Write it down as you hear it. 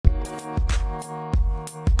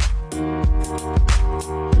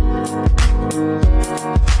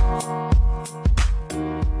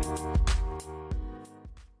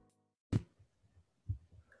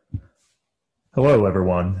Hello,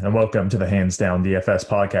 everyone, and welcome to the Hands Down DFS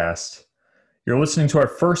podcast. You're listening to our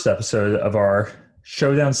first episode of our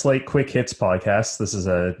Showdown Slate Quick Hits podcast. This is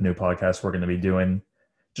a new podcast we're going to be doing.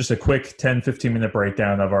 Just a quick 10-15 minute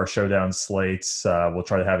breakdown of our Showdown slates. We'll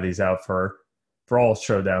try to have these out for all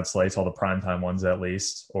Showdown slates, all the primetime ones at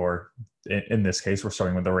least. Or in this case, we're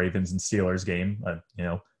starting with the Ravens and Steelers game,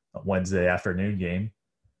 a Wednesday afternoon game.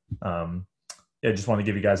 I just want to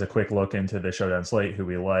give you guys a quick look into the Showdown slate, who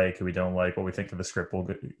we like, who we don't like, what we think of the script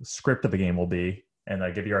of the game will be,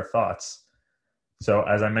 and give you our thoughts. So,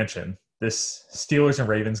 as I mentioned, this Steelers and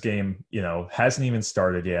Ravens game, hasn't even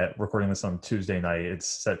started yet. Recording this on Tuesday night. It's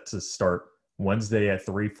set to start Wednesday at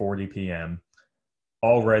 3:40 p.m.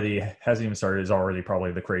 Already hasn't even started. Is already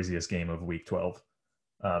probably the craziest game of Week 12.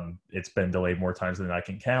 It's been delayed more times than I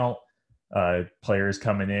can count. Players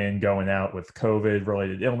coming in, going out with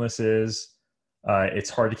COVID-related illnesses. It's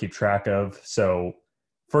hard to keep track of. So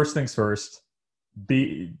first things first,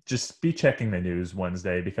 be checking the news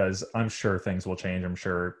Wednesday, because I'm sure things will change. I'm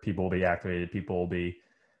sure people will be activated, people will be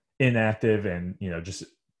inactive, and just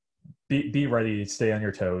be ready to stay on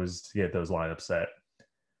your toes to get those lineups set.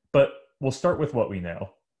 But we'll start with what we know,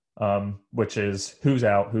 which is who's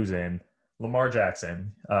out, who's in. Lamar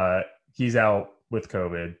Jackson, he's out with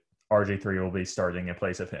COVID. RG3 will be starting in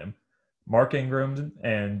place of him. Mark Ingram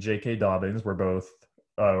and J.K. Dobbins were both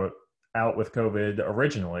out with COVID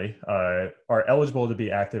originally, are eligible to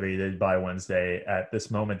be activated by Wednesday. At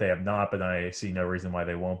this moment, they have not, but I see no reason why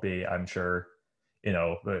they won't be. I'm sure,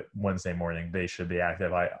 Wednesday morning they should be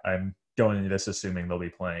active. I'm going into this assuming they'll be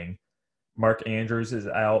playing. Mark Andrews is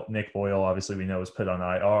out. Nick Boyle, obviously, we know, is put on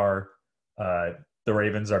IR. The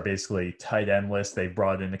Ravens are basically tight endless. They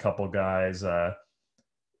brought in a couple guys to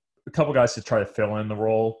try to fill in the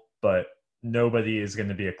role, but nobody is going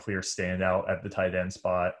to be a clear standout at the tight end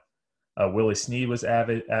spot. Willie Snead was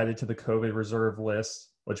added to the COVID reserve list,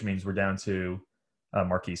 which means we're down to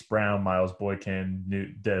Marquise Brown, Miles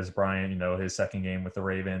Boykin, Dez Bryant, his second game with the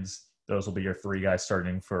Ravens. Those will be your three guys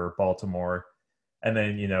starting for Baltimore. And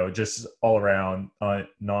then, just all around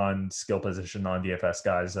non-skill position, non-DFS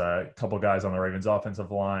guys. A couple guys on the Ravens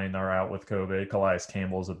offensive line are out with COVID. Calais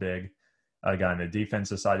Campbell's a big guy on the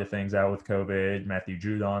defensive side of things out with COVID. Matthew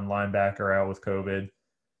Judon, linebacker, out with COVID.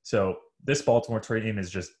 So this Baltimore team is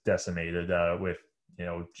just decimated with,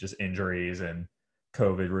 just injuries and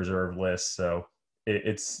COVID reserve lists. So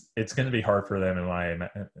it's going to be hard for them.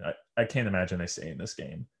 I can't imagine they stay in this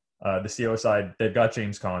game. The Steelers side, they've got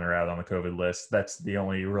James Conner out on the COVID list. That's the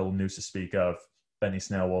only real news to speak of. Benny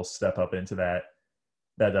Snell will step up into that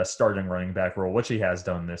starting running back role, which he has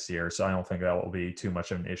done this year. So I don't think that will be too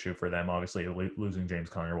much of an issue for them. Obviously, losing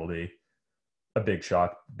James Conner will be a big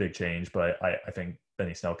shock, big change, but I think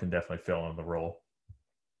Benny Snell can definitely fill in the role.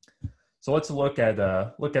 So let's look at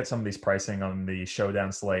some of these pricing on the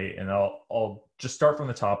Showdown slate, and I'll just start from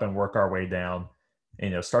the top and work our way down.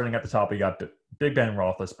 Starting at the top, we got Big Ben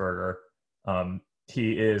Roethlisberger.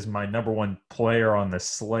 He is my number one player on the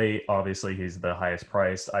slate. Obviously, he's the highest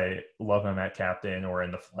priced. I love him at captain or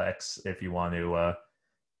in the flex. If you want to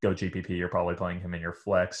go GPP, you're probably playing him in your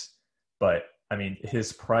flex. But,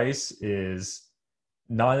 his price is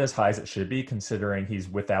not as high as it should be, considering he's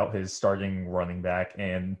without his starting running back,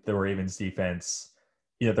 and the Ravens defense,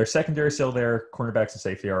 their secondary is still there. Cornerbacks and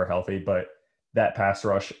safety are healthy, but that pass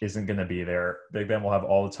rush isn't going to be there. Big Ben will have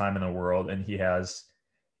all the time in the world, and he has,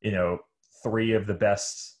 three of the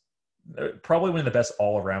best, probably one of the best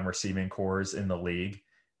all-around receiving cores in the league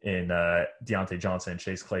in Deontay Johnson,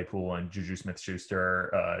 Chase Claypool, and Juju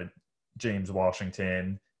Smith-Schuster, James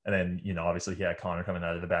Washington. And then, obviously he had Connor coming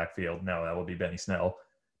out of the backfield. Now that will be Benny Snell.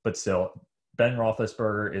 But still, Ben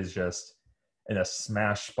Roethlisberger is just in a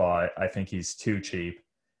smash spot. I think he's too cheap.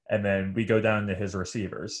 And then we go down to his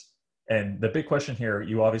receivers. And the big question here,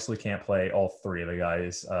 you obviously can't play all three of the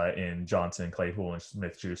guys in Johnson, Claypool, and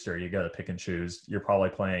Smith-Schuster. You got to pick and choose. You're probably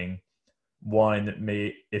playing one.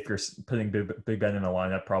 If you're putting Big Ben in the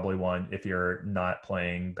lineup, probably one. If you're not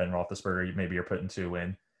playing Ben Roethlisberger, maybe you're putting two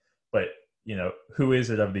in. But, who is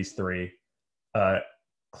it of these three?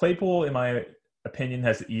 Claypool, in my opinion,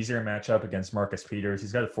 has the easier matchup against Marcus Peters.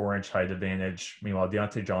 He's got a 4-inch height advantage. Meanwhile,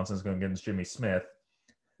 Deontay Johnson's going against Jimmy Smith.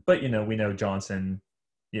 But, we know Johnson –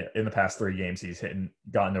 in the past 3 games, he's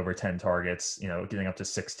gotten over 10 targets, getting up to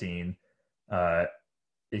 16.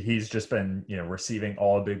 He's just been, receiving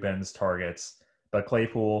all of Big Ben's targets. But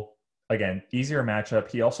Claypool, again, easier matchup.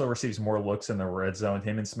 He also receives more looks in the red zone.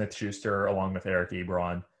 Him and Smith-Schuster, along with Eric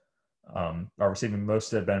Ebron, are receiving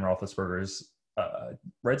most of Ben Roethlisberger's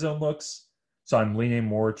red zone looks. So I'm leaning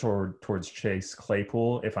more towards Chase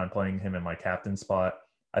Claypool if I'm playing him in my captain spot.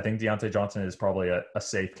 I think Deontay Johnson is probably a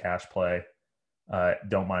safe cash play.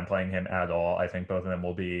 Don't mind playing him at all. I think both of them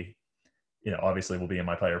will be, obviously will be in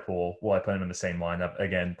my player pool. Will I put him in the same lineup?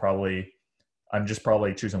 Again, probably I'm just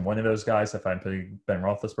probably choosing one of those guys if I'm putting Ben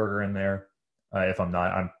Roethlisberger in there. If I'm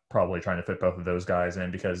not, I'm probably trying to fit both of those guys in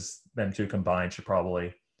because them two combined should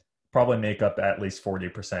probably make up at least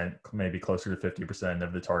 40%, maybe closer to 50%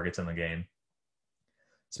 of the targets in the game.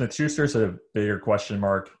 Smith-Schuster's a bigger question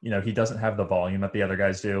mark. He doesn't have the volume that the other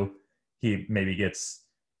guys do. He maybe gets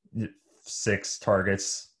 6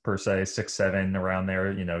 targets per se, 6, 7 around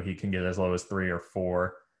there. He can get as low as 3 or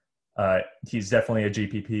 4. He's definitely a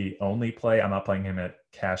GPP only play. I'm not playing him at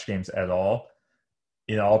cash games at all.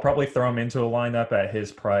 I'll probably throw him into a lineup at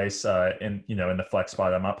his price in the flex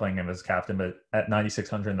spot. I'm not playing him as captain, but at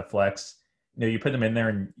 9,600 in the flex, you put him in there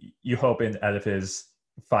and you hope out of his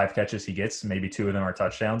 5 catches he gets, maybe 2 of them are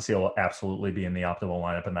touchdowns. He'll absolutely be in the optimal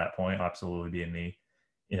lineup at that point. Absolutely be in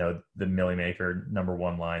the Millie Maker number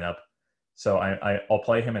 1 lineup. So I'll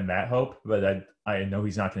play him in that hope, but I know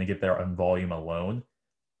he's not going to get there on volume alone.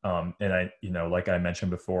 And like I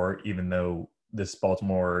mentioned before, even though this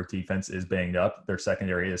Baltimore defense is banged up, their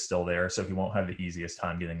secondary is still there, so he won't have the easiest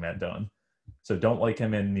time getting that done. So don't like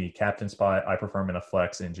him in the captain spot. I prefer him in a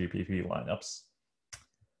flex in GPP lineups.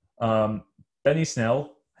 Benny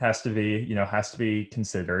Snell has to be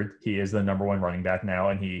considered. He is the number 1 running back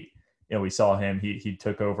now, and we saw him. He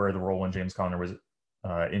took over the role when James Conner was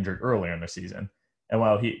injured earlier in the season. And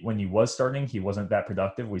while when he was starting, he wasn't that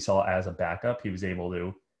productive. We saw as a backup, he was able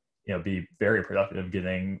to be very productive,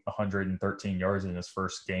 getting 113 yards in his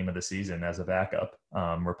first game of the season as a backup,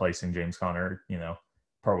 replacing James Conner,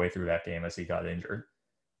 partway through that game as he got injured.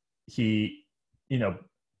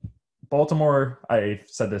 Baltimore, I've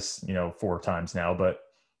said this, 4 times now, but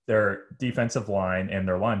their defensive line and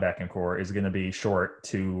their linebacking core is going to be short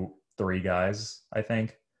 2-3 guys, I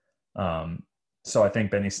think. So I think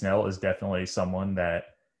Benny Snell is definitely someone that,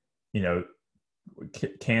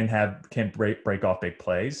 can break off big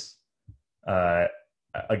plays. I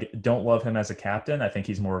don't love him as a captain. I think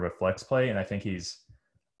he's more of a flex play, and I think he's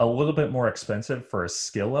a little bit more expensive for his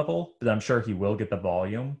skill level, but I'm sure he will get the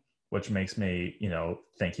volume, which makes me,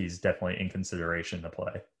 think he's definitely in consideration to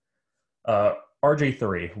play.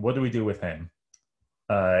 RG3, what do we do with him?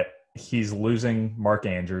 He's losing Mark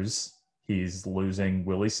Andrews. He's losing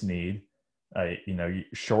Willie Snead.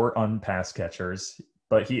 Short on pass catchers,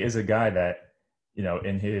 but he is a guy that,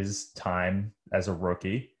 in his time as a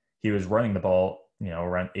rookie, he was running the ball,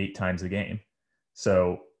 around 8 times a game.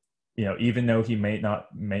 So, even though he may not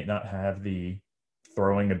have the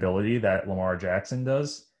throwing ability that Lamar Jackson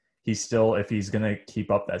does, he's still, if he's going to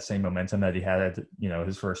keep up that same momentum that he had at,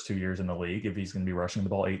 his first 2 years in the league, if he's going to be rushing the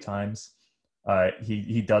ball 8 times,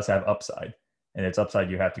 he does have upside, and it's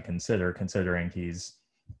upside you have to consider, considering he's,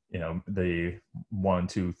 the 1,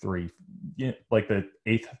 2, 3, like the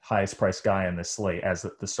 8th highest priced guy on this slate as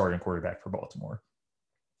the starting quarterback for Baltimore.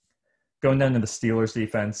 Going down to the Steelers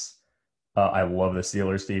defense, I love the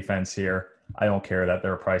Steelers defense here. I don't care that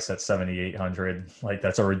they're priced at 7,800. Like,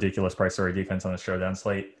 that's a ridiculous price for a defense on the showdown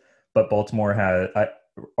slate. But Baltimore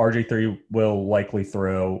RG3 will likely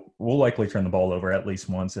turn the ball over at least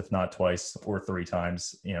once, if not twice or 3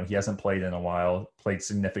 times. He hasn't played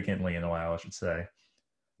significantly in a while, I should say.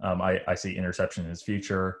 I see interception in his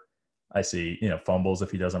future. I see, fumbles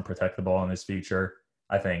if he doesn't protect the ball in his future.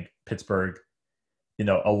 I think Pittsburgh,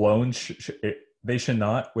 alone, they should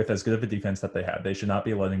not, with as good of a defense that they have, they should not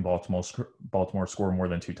be letting Baltimore score more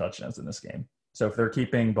than 2 touchdowns in this game. So if they're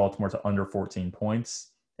keeping Baltimore to under 14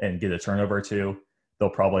 points and get a turnover or 2,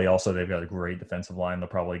 they've got a great defensive line. They'll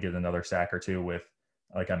probably get another sack or 2 with,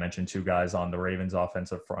 like I mentioned, 2 guys on the Ravens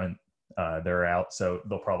offensive front. They're out, so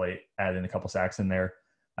they'll probably add in a couple sacks in there.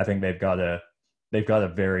 I think they've got a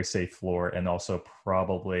very safe floor, and also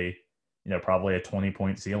probably a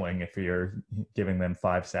 20-point ceiling if you're giving them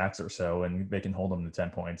 5 sacks or so, and they can hold them to 10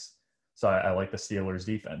 points. So I like the Steelers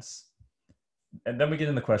defense. And then we get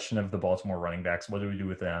in the question of the Baltimore running backs. What do we do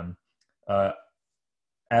with them?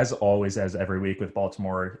 As always, as every week with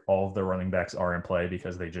Baltimore, all of the running backs are in play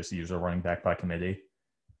because they just use a running back by committee.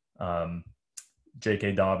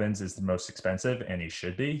 J.K. Dobbins is the most expensive, and he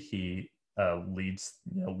should be. He leads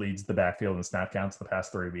the backfield in snap counts the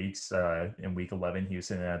past 3 weeks. In week 11, he was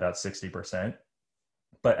sitting at about 60%.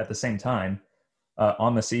 But at the same time,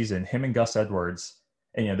 on the season, him and Gus Edwards,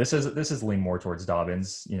 and this is lean more towards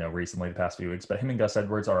Dobbins, recently the past few weeks, but him and Gus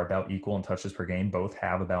Edwards are about equal in touches per game. Both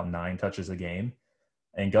have about 9 touches a game,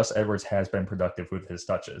 and Gus Edwards has been productive with his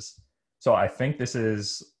touches. So I think this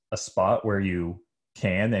is a spot where you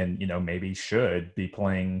can and maybe should be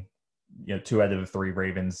playing 2 out of the 3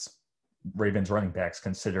 Ravens running backs,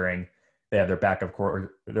 considering They have backup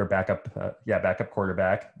quarterback.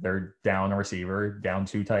 They're down a receiver, down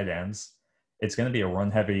 2 tight ends. It's going to be a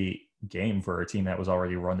run heavy game for a team that was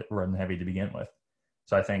already run heavy to begin with.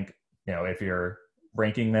 So I think, if you're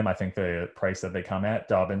ranking them, I think the price that they come at,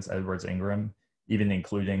 Dobbins, Edwards, Ingram, even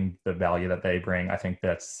including the value that they bring, I think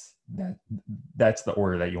that's the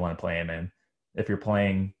order that you want to play them in. If you're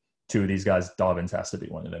playing 2 of these guys, Dobbins has to be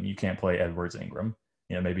one of them. You can't play Edwards, Ingram.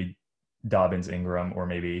 Maybe Dobbins, Ingram, or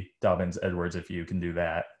maybe Dobbins, Edwards if you can do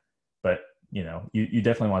that. But, you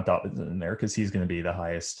definitely want Dobbins in there because he's going to be the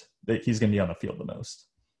highest. He's going to be on the field the most.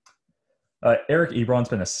 Eric Ebron's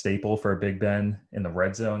been a staple for Big Ben in the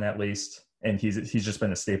red zone at least, and he's just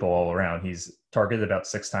been a staple all around. He's targeted about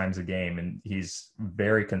 6 times a game, and he's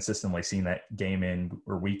very consistently seen that game in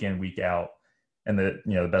week out. And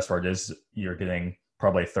the best part is you're getting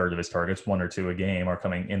probably a third of his targets, 1 or 2 a game, are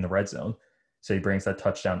coming in the red zone. So he brings that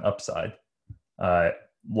touchdown upside.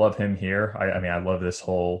 Love him here. I love this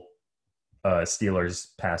whole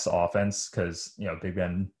Steelers pass offense because Big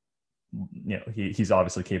Ben, he's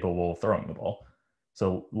obviously capable of throwing the ball.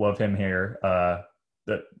 So love him here.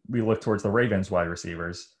 That we look towards the Ravens wide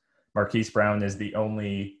receivers. Marquise Brown is the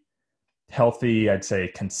only healthy, I'd say,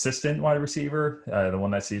 consistent wide receiver, the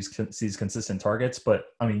one that sees consistent targets. But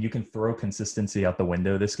you can throw consistency out the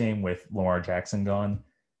window this game with Lamar Jackson gone.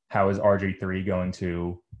 How is RG3 going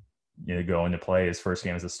to go into play his first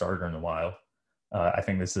game as a starter in a while? I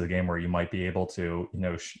think this is a game where you might be able to,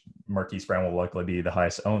 Marquise Brown will likely be the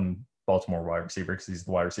highest owned Baltimore wide receiver because he's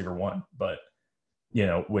the wide receiver 1. But,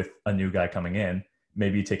 with a new guy coming in,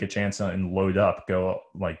 maybe you take a chance and load up, go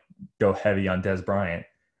heavy on Dez Bryant,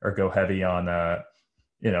 or go heavy on,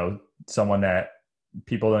 someone that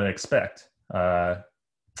people don't expect. Dez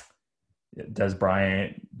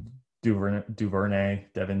Bryant, Devin Duvernay.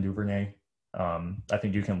 I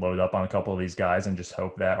think you can load up on a couple of these guys and just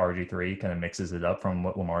hope that RG3 kind of mixes it up from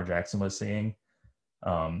what Lamar Jackson was seeing.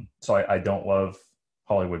 So I don't love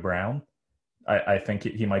Hollywood Brown. I think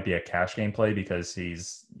he might be a cash game play because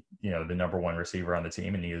he's, the number 1 receiver on the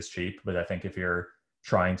team and he is cheap. But I think if you're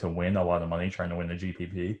trying to win a lot of money, trying to win the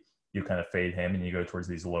GPP, you kind of fade him and you go towards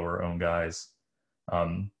these lower owned guys.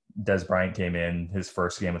 Dez Bryant came in his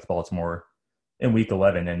first game with Baltimore in week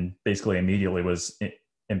 11 and basically immediately was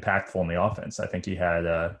impactful in the offense. I think he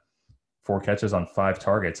had 4 catches on 5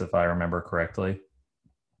 targets, if I remember correctly.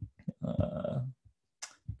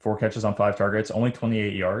 4 catches on 5 targets, only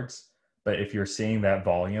 28 yards. But if you're seeing that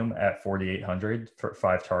volume at 4,800 for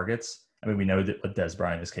 5 targets, we know that what Dez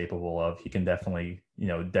Bryant is capable of. He can definitely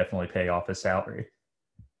pay off his salary.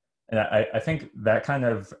 And I think that kind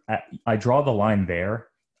of, I draw the line there.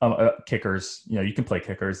 Kickers, you can play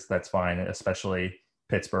kickers. That's fine, especially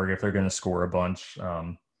Pittsburgh. If they're going to score a bunch,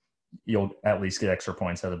 you'll at least get extra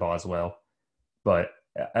points out of Boswell. But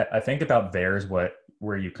I think about theirs,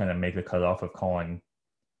 where you kind of make the cutoff of calling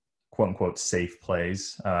quote unquote safe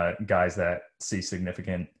plays, guys that see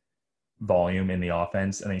significant volume in the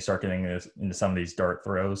offense, and then you start getting into some of these dart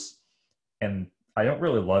throws. And I don't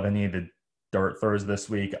really love any of the dart throws this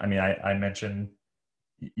week. I mentioned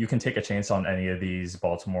you can take a chance on any of these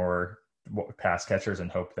Baltimore pass catchers and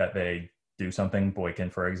hope that they do something. Boykin,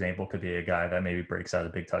 for example, could be a guy that maybe breaks out a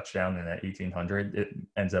big touchdown, and at 1,800, it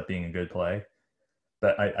ends up being a good play.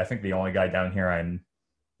 But I think the only guy down here I'm,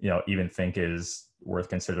 even think is worth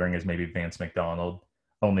considering is maybe Vance McDonald,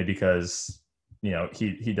 only because,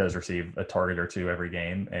 he does receive a target or 2 every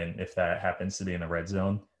game. And if that happens to be in the red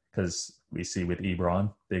zone, because we see with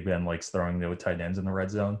Ebron, Big Ben likes throwing the tight ends in the red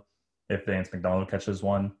zone. If Vance McDonald catches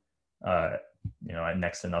one, at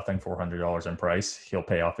next to nothing, $400 in price, he'll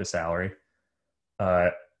pay off his salary.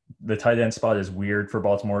 The tight end spot is weird for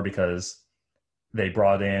Baltimore because they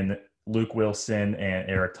brought in Luke Wilson and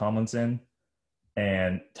Eric Tomlinson,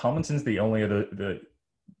 and Tomlinson's the only of those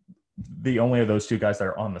 2 guys that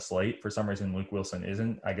are on the slate. For some reason, Luke Wilson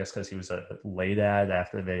isn't. I guess because he was a late ad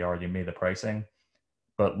after they already made the pricing.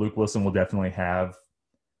 But Luke Wilson will definitely have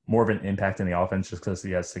more of an impact in the offense just because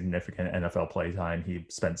he has significant NFL play time. He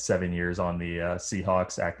spent 7 years on the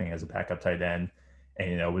Seahawks acting as a backup tight end,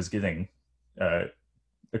 and was getting a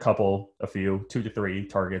few 2 to 3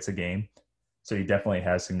 targets a game. So he definitely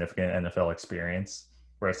has significant NFL experience,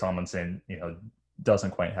 whereas Tomlinson,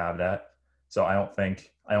 doesn't quite have that. So I don't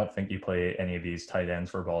think you play any of these tight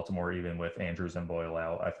ends for Baltimore, even with Andrews and Boyle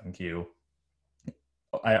out.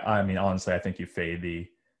 Honestly, I think you fade the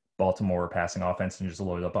Baltimore passing offense and just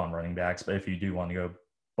load up on running backs. But if you do want to go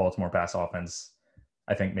Baltimore pass offense,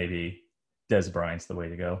 I think maybe Dez Bryant's the way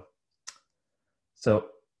to go. So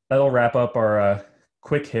that'll wrap up our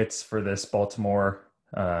quick hits for this Baltimore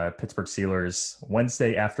Pittsburgh Steelers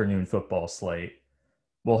Wednesday afternoon football slate.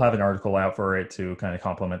 we'll have an article out for it to kind of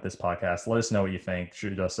complement this podcast. Let us know what you think.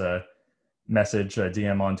 Shoot us a message, a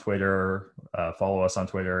DM on Twitter, follow us on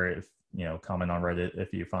Twitter. If comment on Reddit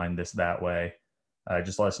if you find this that way.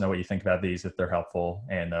 Just let us know what you think about these if they're helpful,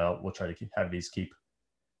 and we'll try to have these keep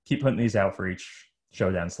putting these out for each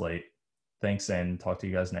showdown slate. Thanks, and talk to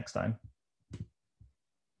you guys next time.